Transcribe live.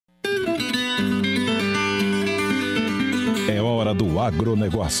do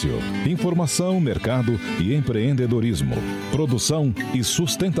Agronegócio. Informação, mercado e empreendedorismo. Produção e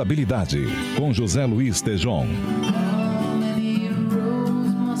sustentabilidade. Com José Luiz Tejon.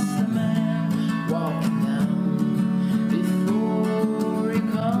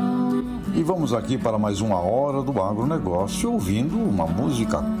 E vamos aqui para mais uma hora do Agronegócio, ouvindo uma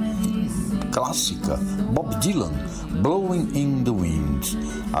música clássica, Bob Dylan, Blowing in the Wind.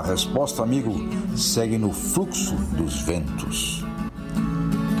 A resposta, amigo, segue no fluxo dos ventos.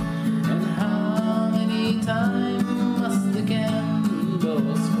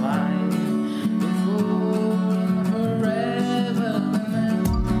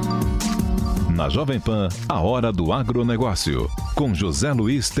 Na Jovem Pan, a hora do Agronegócio, com José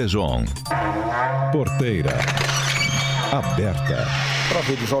Luiz Tejon. Porteira aberta. Para a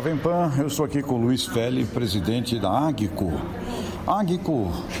Rede Jovem Pan, eu estou aqui com o Luiz Feli, presidente da Agco.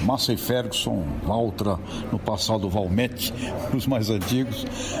 Agco, Massey Ferguson, Valtra, no passado Valmete, os mais antigos,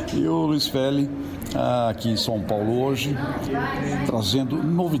 e o Luiz Feli, aqui em São Paulo hoje, trazendo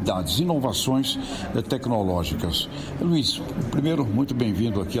novidades, inovações tecnológicas. Luiz, primeiro, muito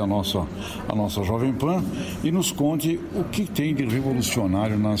bem-vindo aqui à nossa Jovem Pan e nos conte o que tem de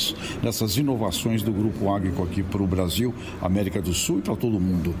revolucionário nessas inovações do Grupo Agco aqui para o Brasil, América do Sul e para todo o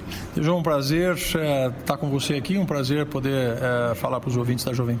mundo. João, um prazer estar com você aqui, um prazer poder falar para os ouvintes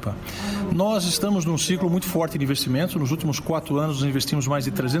da Jovem Pan. Nós estamos num ciclo muito forte de investimento. Nos últimos 4 anos, nós investimos mais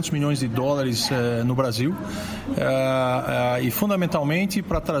de 300 milhões de dólares no Brasil e fundamentalmente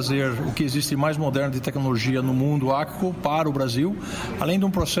para trazer o que existe mais moderno de tecnologia no mundo Agco para o Brasil, além de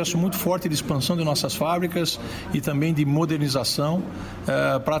um processo muito forte de expansão de nossas fábricas e também de modernização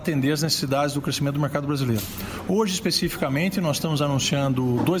para atender as necessidades do crescimento do mercado brasileiro. Hoje, especificamente, nós estamos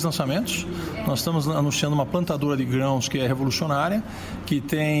anunciando 2 lançamentos. Nós estamos anunciando uma plantadora de grãos que é revolucionária, que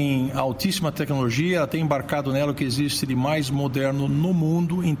tem altíssima tecnologia, ela tem embarcado nela o que existe de mais moderno no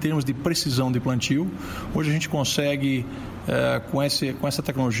mundo em termos de precisão de plantio. Hoje a gente consegue, com essa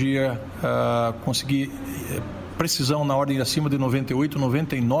tecnologia, conseguir precisão na ordem acima de 98%,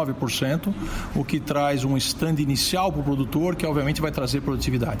 99%, o que traz um stand inicial para o produtor, que obviamente vai trazer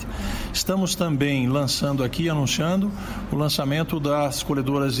produtividade. Estamos também lançando aqui, anunciando o lançamento das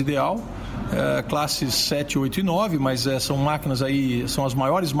colhedoras Ideal, classes 7, 8 e 9, mas são máquinas aí, são as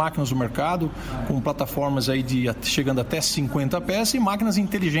maiores máquinas do mercado, com plataformas aí chegando até 50 pés e máquinas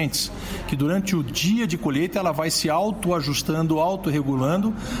inteligentes, que durante o dia de colheita ela vai se autoajustando,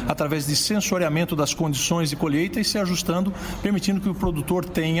 autorregulando, através de sensoriamento das condições de colheita e se ajustando, permitindo que o produtor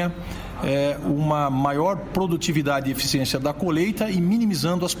tenha uma maior produtividade e eficiência da colheita e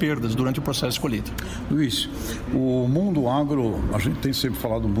minimizando as perdas durante o processo de colheita. Luiz, o mundo agro, a gente tem sempre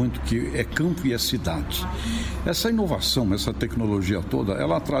falado muito que é campo e é cidade. Essa inovação, essa tecnologia toda,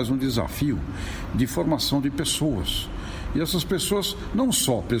 ela traz um desafio de formação de pessoas. E essas pessoas, não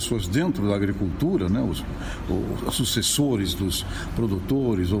só pessoas dentro da agricultura, né, os sucessores dos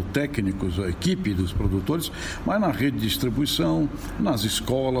produtores ou técnicos, a equipe dos produtores, mas na rede de distribuição, nas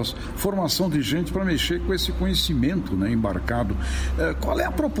escolas, formação de gente para mexer com esse conhecimento, né, embarcado. Qual é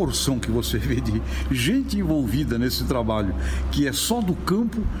a proporção que você vê de gente envolvida nesse trabalho, que é só do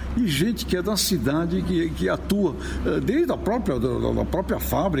campo, e gente que é da cidade, que atua desde da própria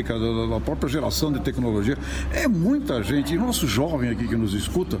fábrica, da própria geração de tecnologia? É muita gente. E nosso jovem aqui que nos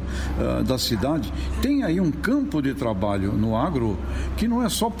escuta da cidade tem aí um campo de trabalho no agro que não é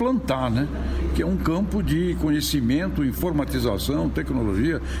só plantar, né? Que é um campo de conhecimento, informatização,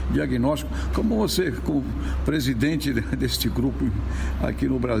 tecnologia, diagnóstico. Como você, como presidente deste grupo aqui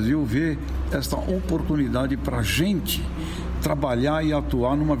no Brasil, vê esta oportunidade para a gente trabalhar e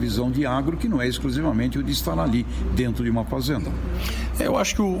atuar numa visão de agro que não é exclusivamente o de estar ali dentro de uma fazenda? Eu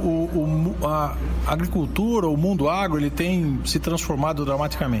acho que a agricultura, o mundo agro, ele tem se transformado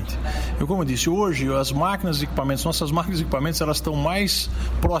dramaticamente. Como eu disse, hoje as máquinas e equipamentos, nossas máquinas e equipamentos, elas estão mais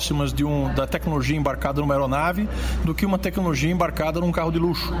próximas da tecnologia embarcada numa aeronave do que uma tecnologia embarcada num carro de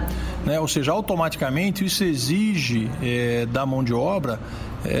luxo, né? Ou seja, automaticamente isso exige da mão de obra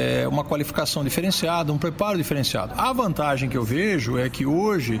uma qualificação diferenciada, um preparo diferenciado. A vantagem que eu vejo é que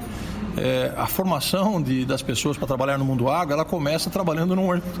hoje a formação das pessoas para trabalhar no mundo agro, ela começa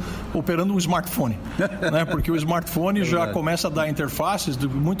operando um smartphone, né? Porque o smartphone já começa a dar interfaces,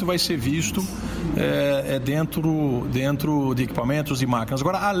 muito vai ser visto dentro de equipamentos e máquinas.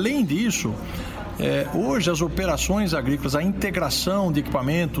 Agora, além disso, Hoje as operações agrícolas, a integração de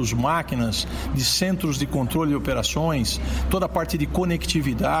equipamentos, máquinas, de centros de controle de operações, toda a parte de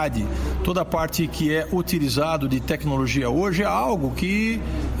conectividade, toda a parte que é utilizado de tecnologia hoje é algo que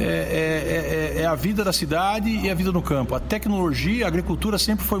é a vida da cidade e a vida no campo. A tecnologia, a agricultura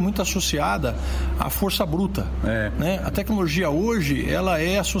sempre foi muito associada à força bruta. Né? A tecnologia hoje, ela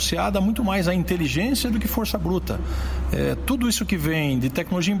é associada muito mais à inteligência do que força bruta. Tudo isso que vem de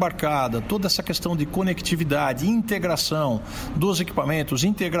tecnologia embarcada, toda essa questão de conectividade, integração dos equipamentos,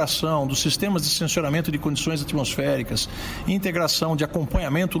 integração dos sistemas de sensoramento de condições atmosféricas, integração de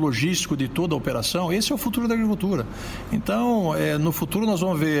acompanhamento logístico de toda a operação, esse é o futuro da agricultura. Então, no futuro nós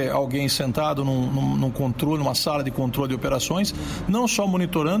vamos ver alguém sentado num controle, numa sala de controle de operações, não só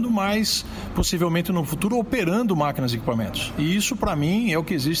monitorando, mas possivelmente no futuro operando máquinas e equipamentos. E isso, para mim, é o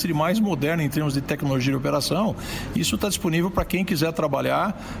que existe de mais moderno em termos de tecnologia de operação. Isso está disponível para quem quiser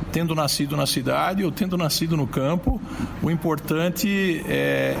trabalhar, tendo nascido na cidade ou tendo nascido no campo. O importante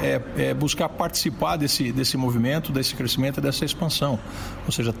é buscar participar desse movimento, desse crescimento, dessa expansão.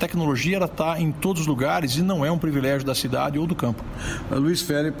 Ou seja, a tecnologia está em todos os lugares e não é um privilégio da cidade ou do campo. Luiz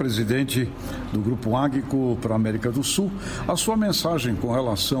Ferri, presidente do Grupo Agro para a América do Sul, a sua mensagem com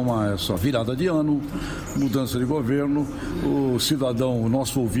relação a essa virada de ano, mudança de governo, o cidadão, o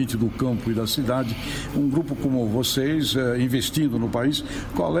nosso ouvinte do campo e da cidade, um grupo como vocês investindo no país,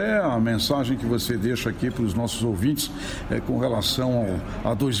 qual é a mensagem que você deixa aqui para os nossos ouvintes com relação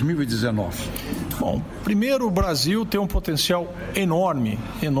a 2019? Bom, primeiro, o Brasil tem um potencial enorme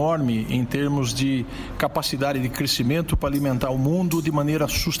em termos de capacidade de crescimento para alimentar o mundo de maneira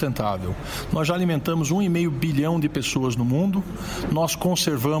sustentável. Nós já alimentamos 1,5 bilhão de pessoas no mundo, nós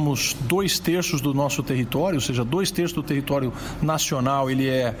conservamos 2/3 do nosso território, ou seja, 2/3 do território nacional ele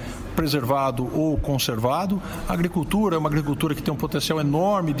é preservado ou conservado. A agricultura é uma agricultura que tem um potencial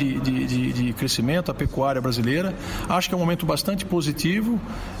enorme de crescimento, a pecuária brasileira. Acho que é um momento bastante positivo.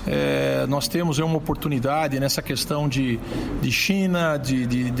 Nós temos uma oportunidade nessa questão de China,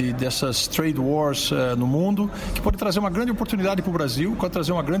 dessas trade wars no mundo, que pode trazer uma grande oportunidade para o Brasil, pode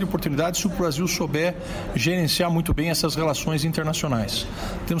trazer uma grande oportunidade se o Brasil souber gerenciar muito bem essas relações internacionais.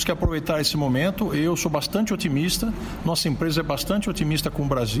 Temos que aproveitar esse momento. Eu sou bastante otimista, nossa empresa é bastante otimista com o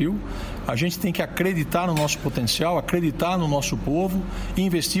Brasil. A gente tem que acreditar no nosso potencial, acreditar no nosso povo e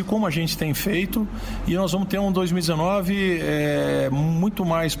investir como a gente tem feito, e nós vamos ter um 2019 muito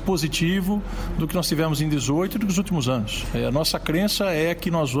mais positivo do que nós tivemos em 2018 e dos últimos anos. A nossa crença é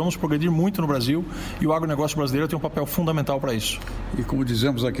que nós vamos progredir muito no Brasil e o agronegócio brasileiro tem um papel fundamental para isso. E como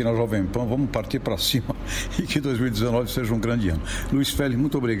dizemos aqui na Jovem Pan, vamos partir para cima e que 2019 seja um grande ano. Luiz Ferri,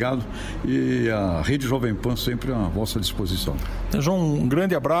 muito obrigado, e a Rede Jovem Pan sempre à vossa disposição. João, um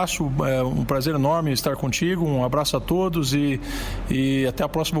grande abraço, um prazer enorme estar contigo, um abraço a todos e até a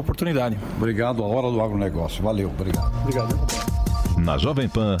próxima oportunidade. Obrigado, a Hora do Agronegócio. Valeu, obrigado. Obrigado. Na Jovem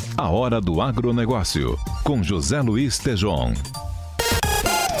Pan, a Hora do Agronegócio, com José Luiz Tejon.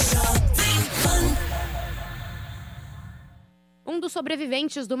 Um dos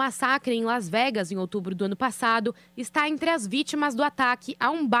sobreviventes do massacre em Las Vegas, em outubro do ano passado, está entre as vítimas do ataque a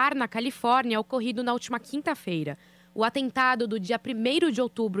um bar na Califórnia ocorrido na última quinta-feira. O atentado do dia 1º de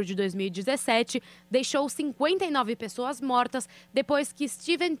outubro de 2017 deixou 59 pessoas mortas depois que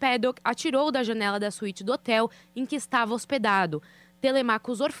Steven Paddock atirou da janela da suíte do hotel em que estava hospedado.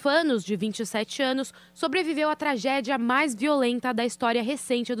 Telemachus Orfanos, de 27 anos, sobreviveu à tragédia mais violenta da história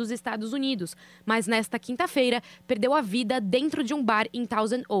recente dos Estados Unidos, mas nesta quinta-feira perdeu a vida dentro de um bar em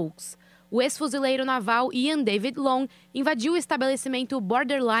Thousand Oaks. O ex-fuzileiro naval Ian David Long invadiu o estabelecimento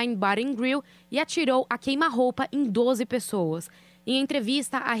Borderline Bar and Grill e atirou a queima-roupa em 12 pessoas. Em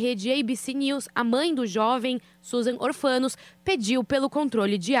entrevista à rede ABC News, a mãe do jovem, Susan Orfanos, pediu pelo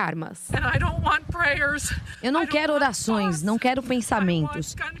controle de armas. Eu não quero orações, não quero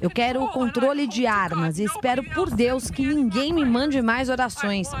pensamentos. Eu quero o controle de armas e espero por Deus que ninguém me mande mais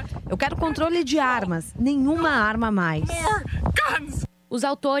orações. Eu quero controle de armas, nenhuma arma a mais. Os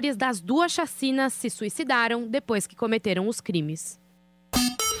autores das duas chacinas se suicidaram depois que cometeram os crimes.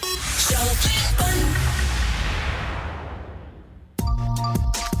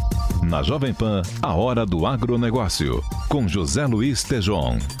 Na Jovem Pan, a Hora do Agronegócio, com José Luiz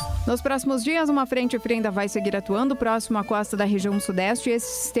Tejon. Nos próximos dias, uma frente fria ainda vai seguir atuando próximo à costa da região sudeste e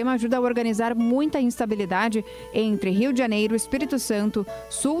esse sistema ajuda a organizar muita instabilidade entre Rio de Janeiro, Espírito Santo,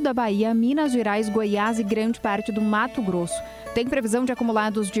 sul da Bahia, Minas Gerais, Goiás e grande parte do Mato Grosso. Tem previsão de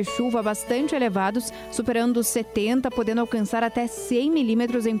acumulados de chuva bastante elevados, superando 70, podendo alcançar até 100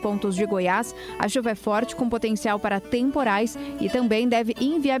 milímetros em pontos de Goiás. A chuva é forte, com potencial para temporais e também deve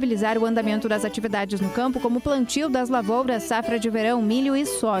inviabilizar o andamento das atividades no campo, como plantio das lavouras, safra de verão, milho e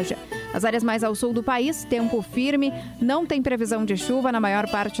soja. baixa. Nas áreas mais ao sul do país, tempo firme, não tem previsão de chuva na maior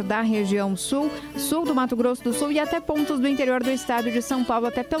parte da região sul, sul do Mato Grosso do Sul e até pontos do interior do estado de São Paulo,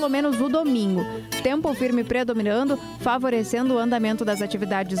 até pelo menos o domingo. Tempo firme predominando, favorecendo o andamento das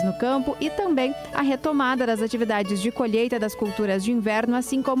atividades no campo e também a retomada das atividades de colheita das culturas de inverno,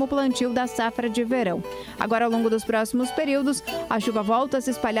 assim como o plantio da safra de verão. Agora, ao longo dos próximos períodos, a chuva volta a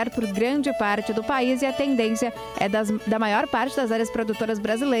se espalhar por grande parte do país e a tendência é da maior parte das áreas produtoras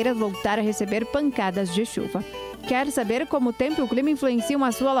brasileiras voltar a receber pancadas de chuva. Quer saber como o tempo e o clima influenciam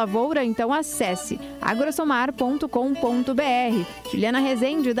a sua lavoura? Então acesse agrosomar.com.br. Juliana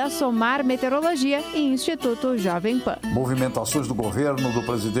Rezende, da Somar Meteorologia e Instituto Jovem Pan. Movimentações do governo do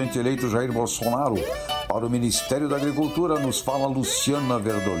presidente eleito Jair Bolsonaro para o Ministério da Agricultura, nos fala Luciana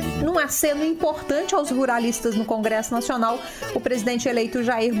Verdolin. Num aceno importante aos ruralistas no Congresso Nacional, o presidente eleito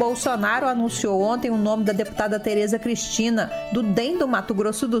Jair Bolsonaro anunciou ontem o nome da deputada Tereza Cristina, do DEM do Mato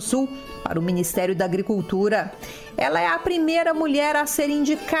Grosso do Sul, para o Ministério da Agricultura. Ela é a primeira mulher a ser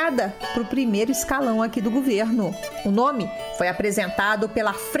indicada para o primeiro escalão aqui do governo. O nome foi apresentado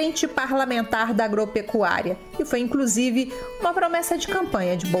pela Frente Parlamentar da Agropecuária e foi, inclusive, uma promessa de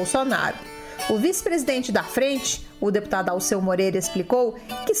campanha de Bolsonaro. O vice-presidente da frente, o deputado Alceu Moreira, explicou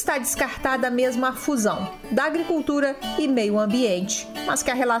que está descartada mesmo a fusão da agricultura e meio ambiente, mas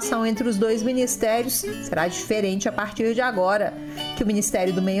que a relação entre os dois ministérios será diferente a partir de agora, que o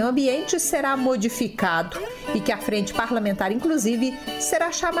Ministério do Meio Ambiente será modificado e que a frente parlamentar, inclusive,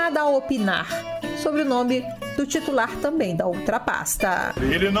 será chamada a opinar sobre o nome do titular também da outra pasta.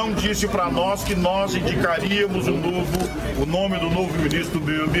 Ele não disse para nós que nós indicaríamos o nome do novo ministro do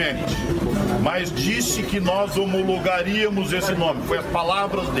Meio Ambiente, mas disse que nós homologaríamos esse nome, foi as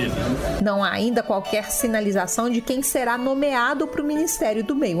palavras dele. Não há ainda qualquer sinalização de quem será nomeado para o Ministério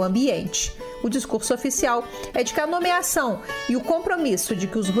do Meio Ambiente. O discurso oficial é de que a nomeação e o compromisso de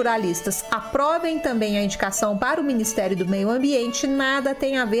que os ruralistas aprovem também a indicação para o Ministério do Meio Ambiente nada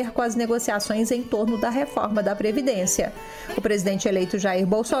tem a ver com as negociações em torno da reforma da Previdência. O presidente eleito Jair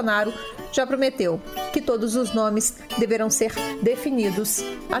Bolsonaro já prometeu que todos os nomes deverão ser definidos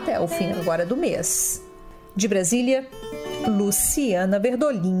até o fim agora do mês. De Brasília, Luciana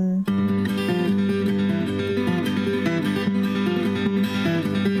Verdolin.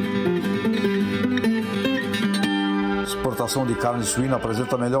 Exportação de carne suína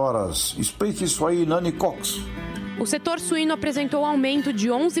apresenta melhoras. Explique isso aí, Nani Cox. O setor suíno apresentou aumento de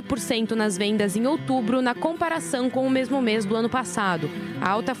 11% nas vendas em outubro na comparação com o mesmo mês do ano passado. A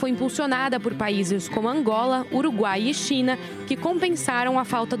alta foi impulsionada por países como Angola, Uruguai e China, que compensaram a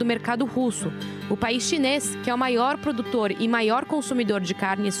falta do mercado russo. O país chinês, que é o maior produtor e maior consumidor de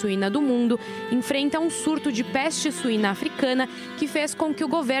carne suína do mundo, enfrenta um surto de peste suína africana que fez com que o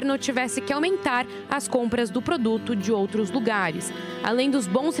governo tivesse que aumentar as compras do produto de outros lugares. Além dos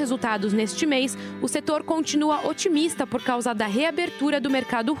bons resultados neste mês, o setor continua otimista por causa da reabertura do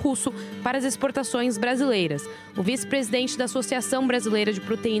mercado russo para as exportações brasileiras. O vice-presidente da Associação Brasileira de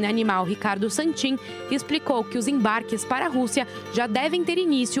Proteína Animal, Ricardo Santin, explicou que os embarques para a Rússia já devem ter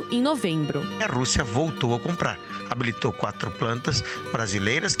início em novembro. A Rússia voltou a comprar. Habilitou 4 plantas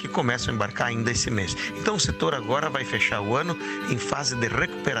brasileiras que começam a embarcar ainda esse mês. Então o setor agora vai fechar o ano em fase de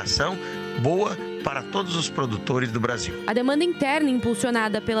recuperação boa para todos os produtores do Brasil. A demanda interna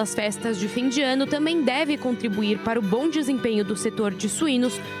impulsionada pelas festas de fim de ano também deve contribuir para o bom desempenho do setor de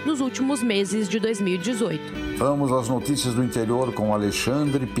suínos nos últimos meses de 2018. Vamos às notícias do interior com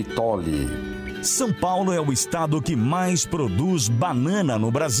Alexandre Pitoli. São Paulo é o estado que mais produz banana no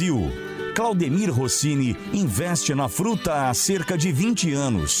Brasil. Claudemir Rossini investe na fruta há cerca de 20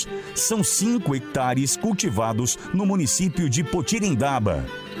 anos. São 5 hectares cultivados no município de Potirindaba.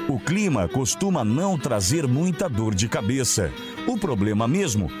 O clima costuma não trazer muita dor de cabeça. O problema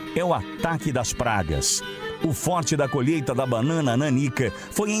mesmo é o ataque das pragas. O forte da colheita da banana nanica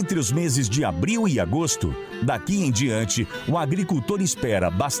foi entre os meses de abril e agosto. Daqui em diante, o agricultor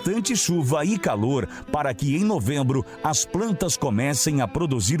espera bastante chuva e calor para que em novembro as plantas comecem a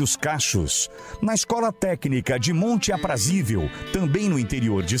produzir os cachos. Na Escola Técnica de Monte Aprazível, também no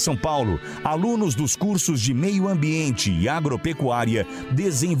interior de São Paulo, alunos dos cursos de Meio Ambiente e Agropecuária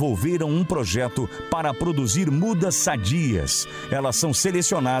desenvolveram um projeto para produzir mudas sadias. Elas são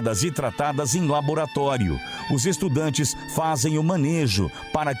selecionadas e tratadas em laboratório. Os estudantes fazem o manejo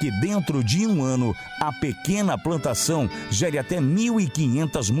para que dentro de um ano a pequena plantação gere até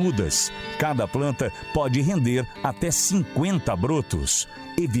 1.500 mudas. Cada planta pode render até 50 brotos.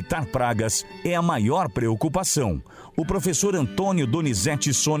 Evitar pragas é a maior preocupação. O professor Antônio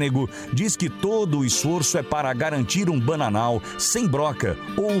Donizete Sônego diz que todo o esforço é para garantir um bananal sem broca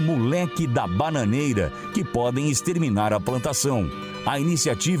ou moleque da bananeira, que podem exterminar a plantação. A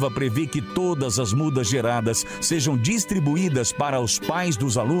iniciativa prevê que todas as mudas geradas sejam distribuídas para os pais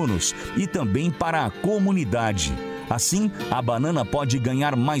dos alunos e também para a comunidade. Assim, a banana pode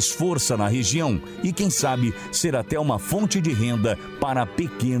ganhar mais força na região e, quem sabe, ser até uma fonte de renda para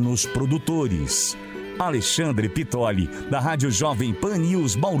pequenos produtores. Alexandre Pitoli, da Rádio Jovem Pan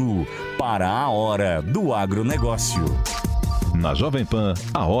News Bauru, para a Hora do Agronegócio. Na Jovem Pan,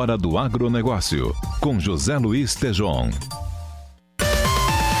 a Hora do Agronegócio, com José Luiz Tejon.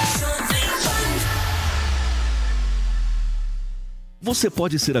 Você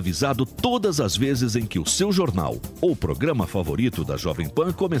pode ser avisado todas as vezes em que o seu jornal ou programa favorito da Jovem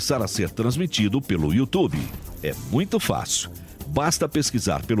Pan começar a ser transmitido pelo YouTube. É muito fácil. Basta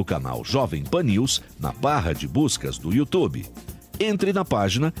pesquisar pelo canal Jovem Pan News na barra de buscas do YouTube. Entre na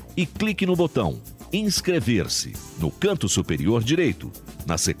página e clique no botão Inscrever-se no canto superior direito.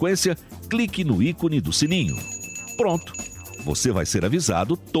 Na sequência, clique no ícone do sininho. Pronto! Você vai ser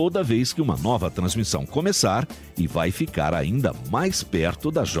avisado toda vez que uma nova transmissão começar e vai ficar ainda mais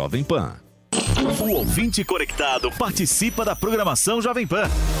perto da Jovem Pan. O ouvinte conectado participa da programação Jovem Pan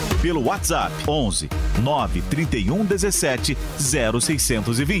pelo WhatsApp 11 931 17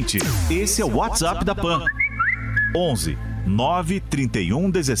 0620. Esse é o WhatsApp da Pan. 11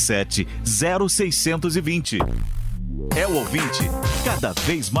 931 17 0620. É o ouvinte cada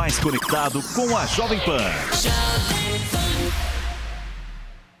vez mais conectado com a Jovem Pan.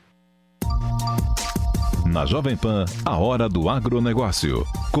 Na Jovem Pan, a Hora do Agronegócio,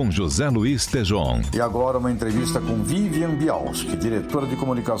 com José Luiz Tejon. E agora uma entrevista com Vivian Bialski, diretora de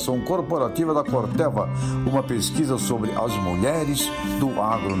comunicação corporativa da Corteva, uma pesquisa sobre as mulheres do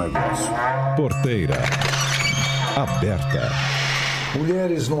agronegócio. Porteira aberta.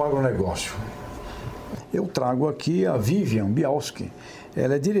 Mulheres no agronegócio. Eu trago aqui a Vivian Bialski.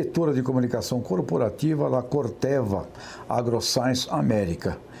 Ela é diretora de comunicação corporativa da Corteva AgroScience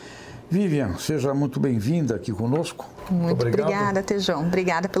América. Vivian, seja muito bem-vinda aqui conosco. Muito obrigada, Tejon.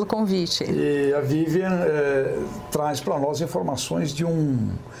 Obrigada pelo convite. E a Vivian traz para nós informações de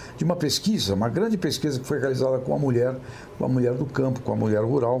uma pesquisa, uma grande pesquisa que foi realizada com a mulher do campo, com a mulher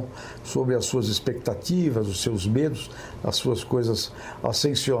rural, sobre as suas expectativas, os seus medos, as suas coisas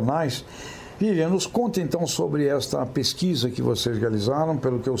ascensionais. Vivian, nos conte então sobre esta pesquisa que vocês realizaram,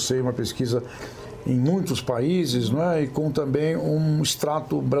 pelo que eu sei, uma pesquisa em muitos países, não é? E com também um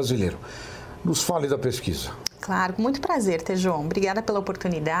extrato brasileiro. Nos fale da pesquisa. Claro, com muito prazer, Tejon. Obrigada pela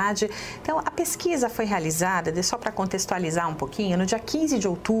oportunidade. Então, a pesquisa foi realizada, só para contextualizar um pouquinho, no dia 15 de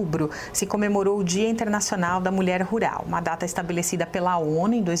outubro se comemorou o Dia Internacional da Mulher Rural, uma data estabelecida pela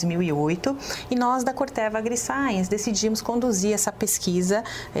ONU em 2008, e nós da Corteva AgriScience decidimos conduzir essa pesquisa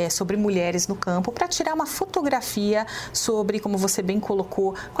sobre mulheres no campo para tirar uma fotografia sobre, como você bem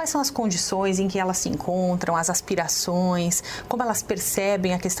colocou, quais são as condições em que elas se encontram, as aspirações, como elas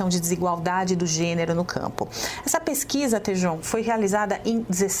percebem a questão de desigualdade do gênero no campo. Essa pesquisa, Tejon, foi realizada em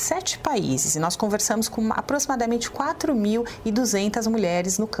 17 países e nós conversamos com aproximadamente 4.200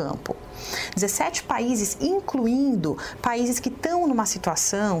 mulheres no campo. 17 países, incluindo países que estão numa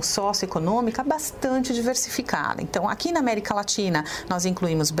situação socioeconômica bastante diversificada. Então, aqui na América Latina, nós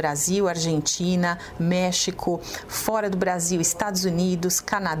incluímos Brasil, Argentina, México, fora do Brasil, Estados Unidos,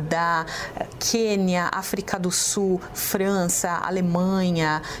 Canadá, Quênia, África do Sul, França,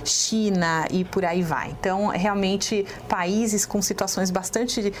 Alemanha, China e por aí vai. Então, realmente, países com situações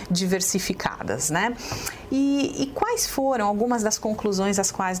bastante diversificadas, né? E quais foram algumas das conclusões às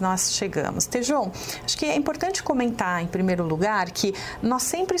quais nós chegamos? Tejon, acho que é importante comentar, em primeiro lugar, que nós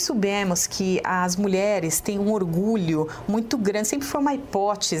sempre soubemos que as mulheres têm um orgulho muito grande, sempre foi uma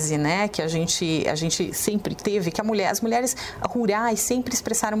hipótese, né, que a gente sempre teve, que as mulheres rurais sempre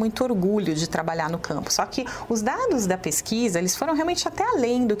expressaram muito orgulho de trabalhar no campo. Só que os dados da pesquisa, eles foram realmente até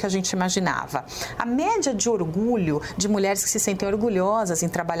além do que a gente imaginava. A média de orgulho de mulheres que se sentem orgulhosas em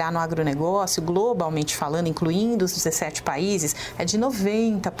trabalhar no agronegócio, globalmente falando, incluindo os 17 países, é de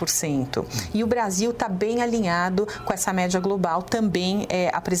 90%. E o Brasil está bem alinhado com essa média global, também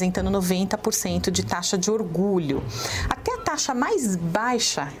apresentando 90% de taxa de orgulho. Até a taxa mais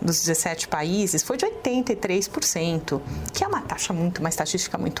baixa dos 17 países foi de 83%, que é uma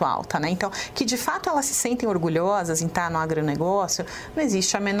estatística muito alta, né? Então, que de fato elas se sentem orgulhosas em estar no agronegócio, não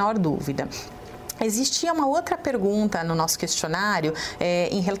existe a menor dúvida. Existia uma outra pergunta no nosso questionário,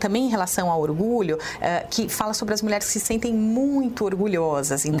 também em relação ao orgulho, que fala sobre as mulheres que se sentem muito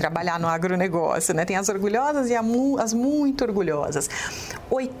orgulhosas em trabalhar no agronegócio, né? Tem as orgulhosas e as muito orgulhosas.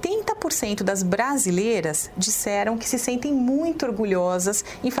 80% das brasileiras disseram que se sentem muito orgulhosas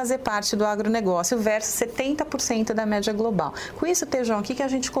em fazer parte do agronegócio, versus 70% da média global. Com isso, Tejão, o que a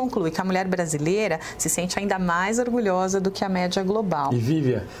gente conclui? Que a mulher brasileira se sente ainda mais orgulhosa do que a média global. E,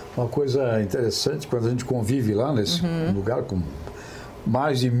 Vivian, uma coisa interessante, quando a gente convive lá nesse lugar com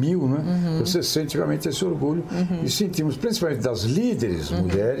mais de 1000, né? Você sente realmente esse orgulho e sentimos, principalmente das líderes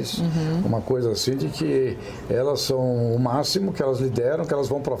mulheres, uma coisa assim de que elas são o máximo, que elas lideram, que elas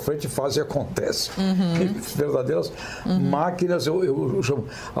vão para frente e fazem e acontece. Verdadeiras máquinas, eu chamo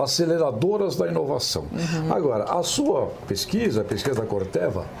aceleradoras da inovação. Agora, a sua pesquisa, a pesquisa da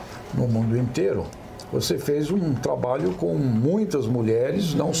Corteva, no mundo inteiro, você fez um trabalho com muitas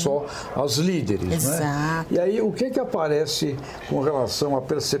mulheres, não só as líderes. Exato. Né? E aí, o que aparece com relação à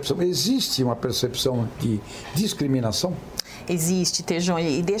percepção? Existe uma percepção de discriminação? Existe, Tejão,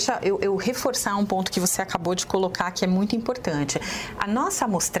 e deixa eu reforçar um ponto que você acabou de colocar, que é muito importante. A nossa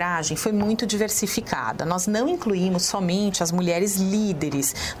amostragem foi muito diversificada. Nós não incluímos somente as mulheres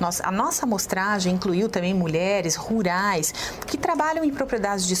líderes. A nossa amostragem incluiu também mulheres rurais que trabalham em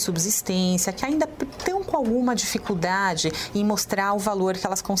propriedades de subsistência, que ainda estão com alguma dificuldade em mostrar o valor que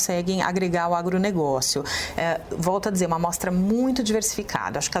elas conseguem agregar ao agronegócio. Volto a dizer, uma amostra muito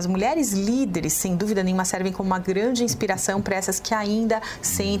diversificada. Acho que as mulheres líderes, sem dúvida nenhuma, servem como uma grande inspiração para essas que ainda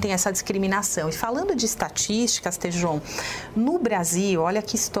sentem essa discriminação. E falando de estatísticas, Tejon, no Brasil, olha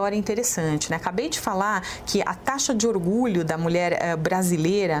que história interessante, né? Acabei de falar que a taxa de orgulho da mulher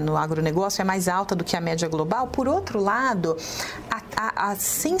brasileira no agronegócio é mais alta do que a média global. Por outro lado, a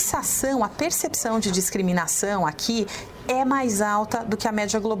sensação, a percepção de discriminação aqui é mais alta do que a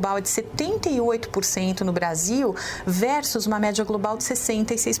média global, é de 78% no Brasil versus uma média global de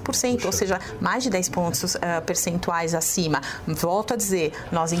 66%, ou seja, mais de 10 pontos percentuais acima. Volto a dizer,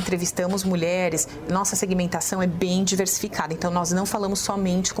 nós entrevistamos mulheres, nossa segmentação é bem diversificada, então nós não falamos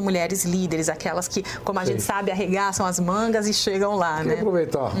somente com mulheres líderes, aquelas que, como a gente sabe, arregaçam as mangas e chegam lá. Queria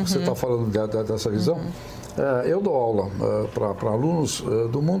aproveitar, você está falando dessa visão. Eu dou aula para alunos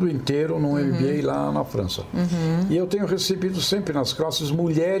do mundo inteiro no MBA lá na França. E eu tenho recebido sempre nas classes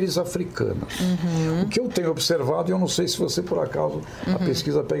mulheres africanas. O que eu tenho observado, e eu não sei se você por acaso a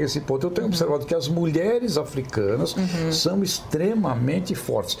pesquisa pega esse ponto, eu tenho observado que as mulheres africanas são extremamente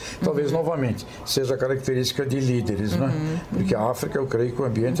fortes. Talvez, novamente, seja característica de líderes, né? Porque a África, eu creio que o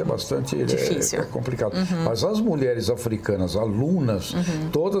ambiente é bastante difícil, é complicado. Mas as mulheres africanas, alunas,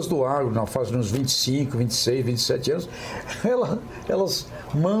 todas do agro, na fase de uns 25, 26, 27 anos, elas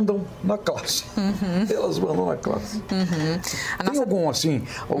mandam na classe. Elas mandam na classe. Tem algum, assim,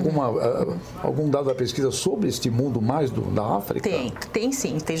 algum dado da pesquisa sobre este mundo mais da África? Tem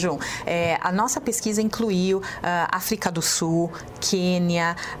sim, Tejão. A nossa pesquisa incluiu África do Sul,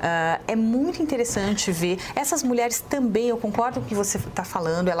 Quênia. É muito interessante ver. Essas mulheres também, eu concordo com o que você está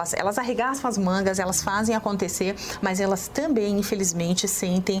falando, elas arregaçam as mangas, elas fazem acontecer, mas elas também, infelizmente,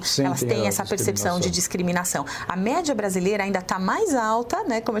 elas têm essa percepção de discriminação. A média brasileira ainda está mais alta,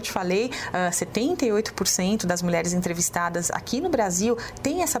 né? Como eu te falei, 78% das mulheres entrevistadas aqui no Brasil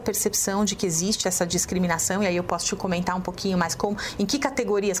têm essa percepção de que existe essa discriminação, e aí eu posso te comentar um pouquinho mais em que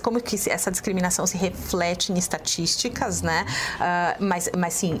categorias, como que essa discriminação se reflete em estatísticas, né?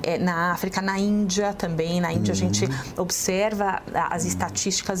 Mas sim, na África, na Índia também, na Índia a gente observa as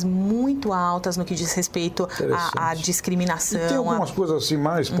estatísticas muito altas no que diz respeito à discriminação. E tem algumas coisas assim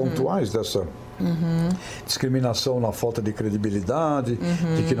mais pontuais dessa discriminação na falta de credibilidade,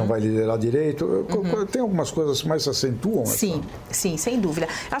 de que não vai liderar direito. Tem algumas coisas que mais se acentuam? Sim, sem dúvida.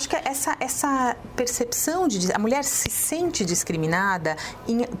 Acho que essa percepção de... A mulher se sente discriminada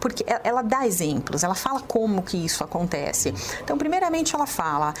porque ela dá exemplos, ela fala como que isso acontece. Então, primeiramente, ela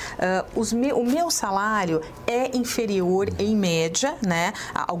fala, o meu salário é inferior em média, né?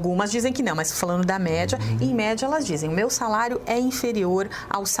 Algumas dizem que não, mas falando da média, em média elas dizem, o meu salário é inferior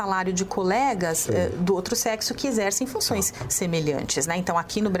ao salário de colegas do outro sexo que exercem funções semelhantes, né? Então,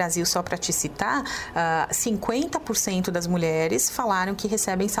 aqui no Brasil, só para te citar, 50% das mulheres falaram que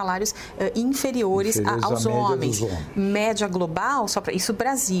recebem salários inferiores aos homens. Média global, isso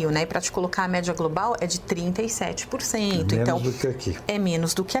Brasil, né? Para te colocar a média global é de 37%. Então, do que aqui. É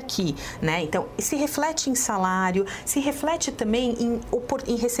menos do que aqui, né? Então, se reflete em salário, se reflete também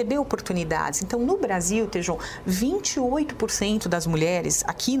em receber oportunidades. Então, no Brasil, Tejon, 28% das mulheres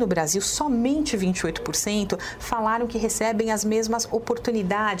aqui no Brasil somente somente 28% falaram que recebem as mesmas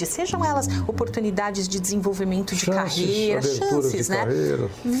oportunidades, sejam elas oportunidades de desenvolvimento de carreira, chances, né?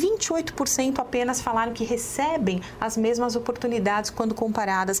 28% apenas falaram que recebem as mesmas oportunidades quando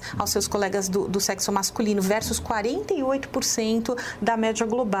comparadas aos seus colegas do sexo masculino, versus 48% da média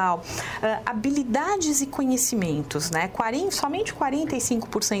global. Habilidades e conhecimentos, né? Somente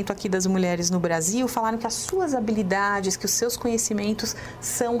 45% aqui das mulheres no Brasil falaram que as suas habilidades, que os seus conhecimentos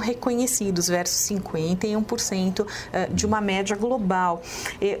são reconhecidos, versus 51% de uma média global.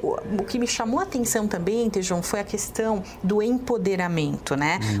 O que me chamou a atenção também, Tejon, foi a questão do empoderamento,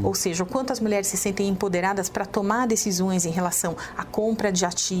 né? Ou seja, o quanto as mulheres se sentem empoderadas para tomar decisões em relação à compra de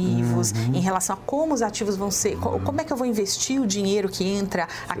ativos, em relação a como os ativos vão ser, como é que eu vou investir o dinheiro que entra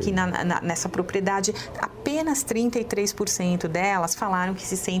aqui nessa propriedade. Apenas 33% delas falaram que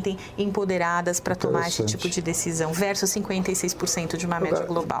se sentem empoderadas para tomar esse tipo de decisão, versus 56% de uma média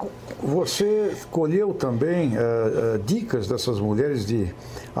global. Você colheu também dicas dessas mulheres de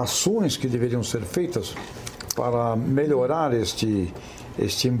ações que deveriam ser feitas para melhorar este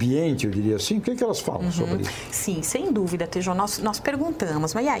ambiente, eu diria assim. O que elas falam sobre isso? Sim, sem dúvida, Tejon. Nós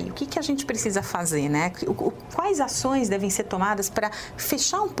perguntamos, mas e aí, o que a gente precisa fazer, né? Quais ações devem ser tomadas para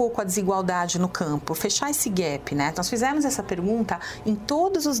fechar um pouco a desigualdade no campo, fechar esse gap, né? Nós fizemos essa pergunta em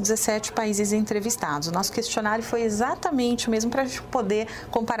todos os 17 países entrevistados. O nosso questionário foi exatamente o mesmo para a gente poder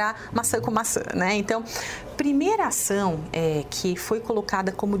comparar maçã com maçã, né? Então, primeira ação que foi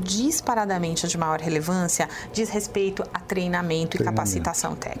colocada como disparadamente de maior relevância diz respeito a treinamento e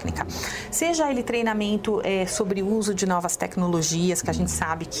capacitação técnica. Seja ele treinamento sobre o uso de novas tecnologias, que a gente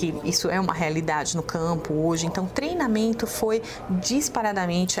sabe que isso é uma realidade no campo hoje. Então, treinamento foi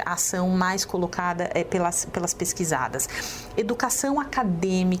disparadamente a ação mais colocada pelas pesquisadas. Educação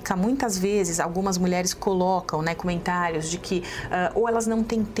acadêmica, muitas vezes algumas mulheres colocam, né, comentários de que ou elas não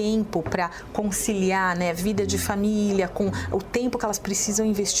têm tempo para conciliar, né, vida de família com o tempo que elas precisam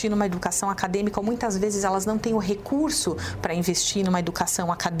investir numa educação acadêmica, ou muitas vezes elas não têm o recurso para investir numa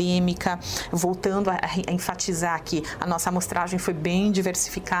educação acadêmica. Voltando a enfatizar que a nossa amostragem foi bem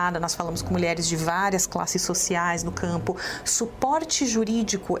diversificada, nós falamos com mulheres de várias classes sociais no campo. Suporte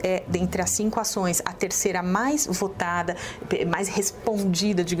jurídico é, dentre as 5 ações, a terceira mais votada, mais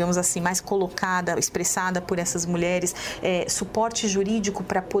respondida, digamos assim, mais colocada, expressada por essas mulheres. Suporte jurídico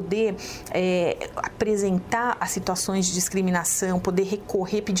para poder apresentar as situações de discriminação, poder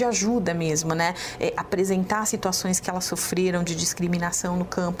recorrer, pedir ajuda mesmo, né? Apresentar situações que elas sofreram de discriminação no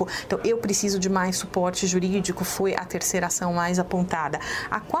campo. Então, eu preciso de mais suporte jurídico, foi a terceira ação mais apontada.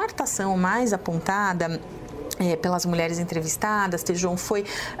 A quarta ação mais apontada pelas mulheres entrevistadas, Tejon, foi,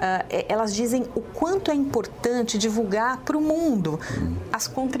 elas dizem o quanto é importante divulgar para o mundo as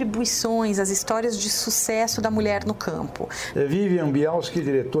contribuições, as histórias de sucesso da mulher no campo. Vivian Bialski,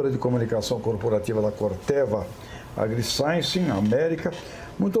 diretora de comunicação corporativa da Corteva AgriScience, América.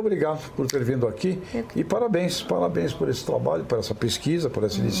 Muito obrigado por ter vindo aqui e parabéns por esse trabalho, por essa pesquisa, por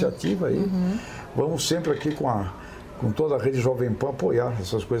essa iniciativa aí. Vamos sempre aqui com toda a rede Jovem Pan apoiar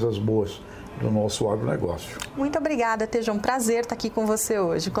essas coisas boas do nosso agronegócio. Muito obrigada, Tejon. Prazer estar aqui com você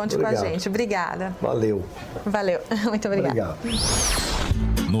hoje. Conte com a gente. Obrigada. Valeu. Muito obrigada.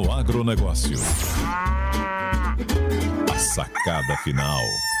 No agronegócio. A sacada final.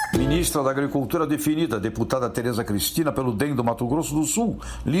 Ministra da Agricultura definida, deputada Tereza Cristina pelo DEM do Mato Grosso do Sul,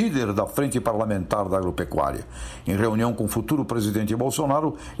 líder da Frente Parlamentar da Agropecuária. Em reunião com o futuro presidente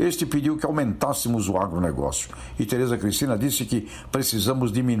Bolsonaro, este pediu que aumentássemos o agronegócio. E Tereza Cristina disse que precisamos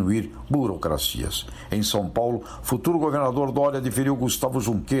diminuir burocracias. Em São Paulo, futuro governador Dória deferiu Gustavo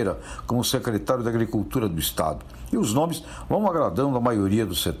Junqueira como secretário da Agricultura do Estado. E os nomes vão agradando a maioria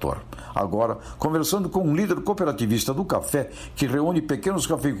do setor. Agora, conversando com um líder cooperativista do café, que reúne pequenos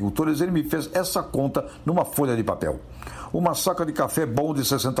cafeicultores, ele me fez essa conta numa folha de papel. Uma saca de café bom de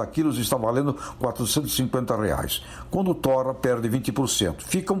 60 quilos está valendo R$ 450. Quando torra, perde 20%.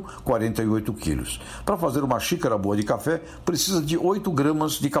 Ficam 48 quilos. Para fazer uma xícara boa de café, precisa de 8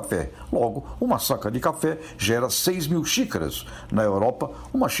 gramas de café. Logo, uma saca de café gera 6.000 xícaras. Na Europa,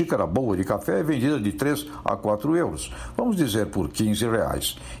 uma xícara boa de café é vendida de 3 a 4 euros. Vamos dizer por R$ 15.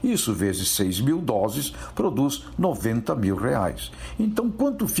 Isso vezes 6.000 doses produz R$ 90.000. Então,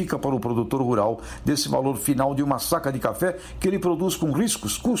 quanto fica para o produtor rural desse valor final de uma saca de café café que ele produz com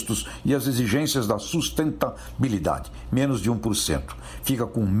riscos, custos e as exigências da sustentabilidade, menos de 1%. Fica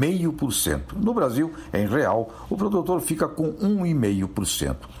com 0,5%. No Brasil, em real, o produtor fica com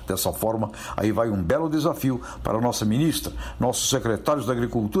 1,5%. Dessa forma, aí vai um belo desafio para a nossa ministra, nossos secretários da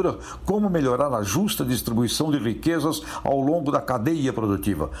Agricultura, como melhorar a justa distribuição de riquezas ao longo da cadeia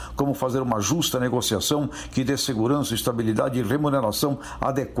produtiva, como fazer uma justa negociação que dê segurança, estabilidade e remuneração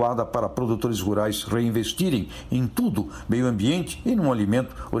adequada para produtores rurais reinvestirem em tudo, meio ambiente e num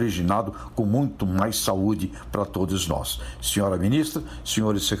alimento originado com muito mais saúde para todos nós. Senhora ministra,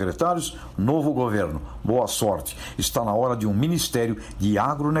 senhores secretários, novo governo, boa sorte. Está na hora de um Ministério de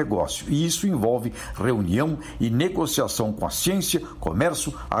Agronegócio e isso envolve reunião e negociação com a ciência,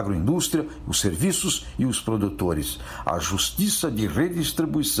 comércio, agroindústria, os serviços e os produtores. A justiça de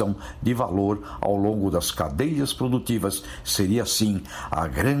redistribuição de valor ao longo das cadeias produtivas seria, sim, a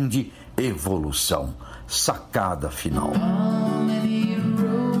grande evolução. Sacada final.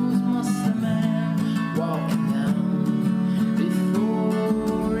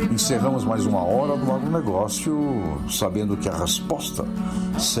 Encerramos mais uma hora do agronegócio, sabendo que a resposta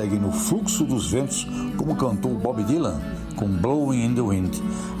segue no fluxo dos ventos, como cantou Bob Dylan com Blowing in the Wind.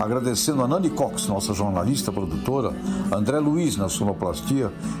 Agradecendo a Nani Cox, nossa jornalista produtora, André Luiz na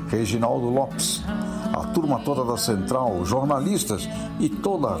sonoplastia, Reginaldo Lopes, a turma toda da Central, jornalistas e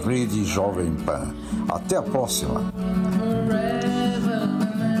toda a rede Jovem Pan. Até a próxima.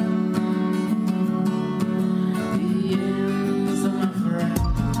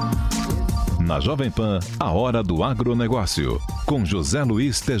 Na Jovem Pan, a hora do agronegócio, com José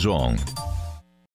Luiz Tejon.